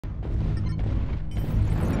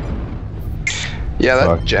Yeah, that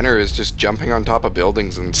Fuck. Jenner is just jumping on top of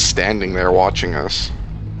buildings and standing there watching us.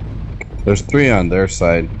 There's 3 on their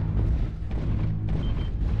side.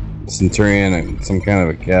 Centurion and some kind of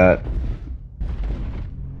a cat.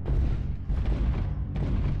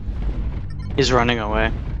 He's running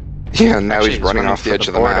away. Yeah, now Actually, he's running off the for edge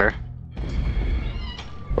of the map.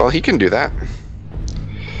 Well, he can do that.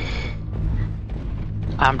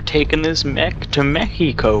 I'm taking this mech to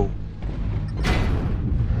Mexico.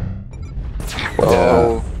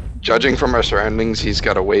 Well, judging from our surroundings, he's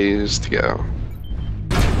got a ways to go.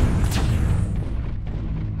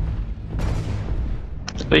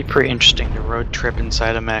 It'd be pretty interesting to road trip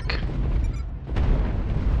inside a mech.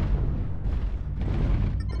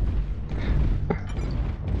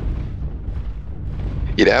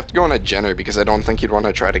 You'd have to go on a Jenner because I don't think you'd want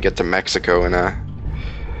to try to get to Mexico in a...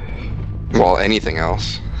 well, anything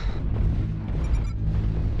else.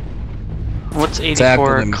 What's after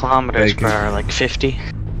 84 them kilometers per bacon. hour? Like 50?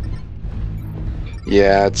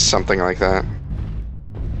 Yeah, it's something like that.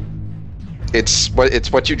 It's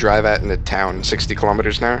what you drive at in the town, 60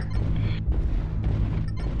 kilometers an hour.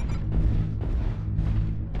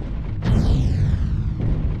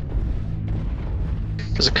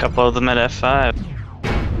 There's a couple of them at F5.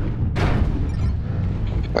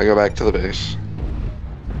 I go back to the base.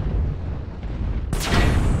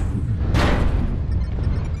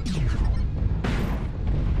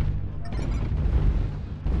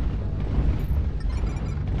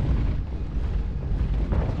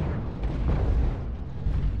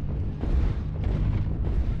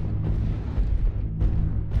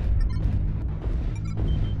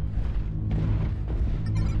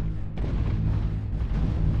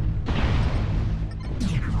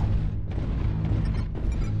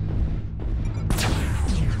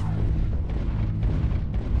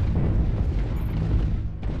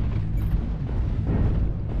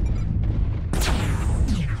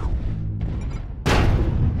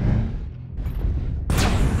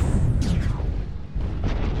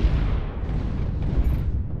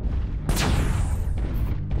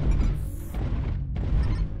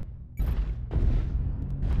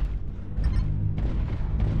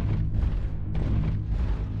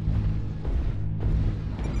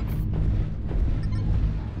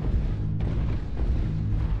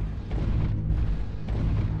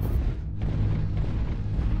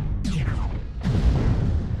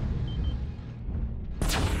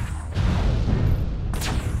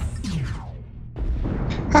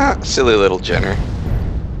 Ah, silly little Jenner.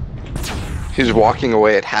 He's walking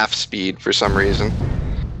away at half speed for some reason.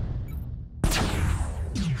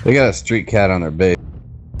 They got a street cat on their base.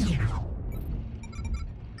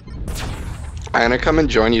 I'm gonna come and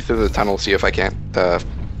join you through the tunnel, see if I can't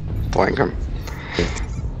flank him.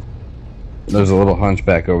 There's a little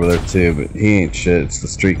hunchback over there too, but he ain't shit. It's the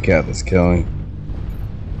street cat that's killing.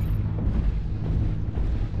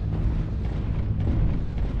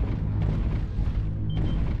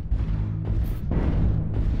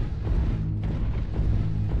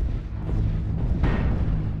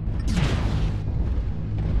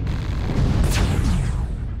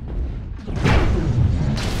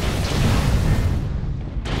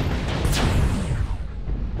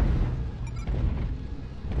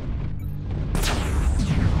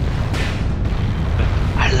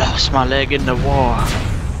 I lost my leg in the war.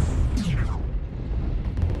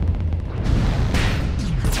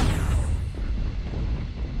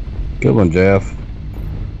 Good one, Jeff.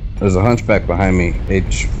 There's a hunchback behind me.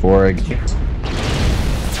 H4, I guess.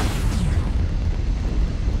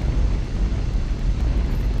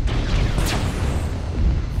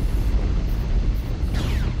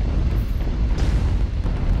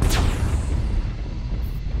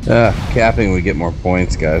 Capping, we get more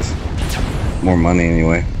points, guys. More money,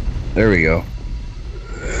 anyway. There we go.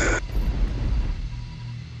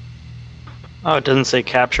 Oh, it doesn't say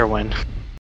capture win.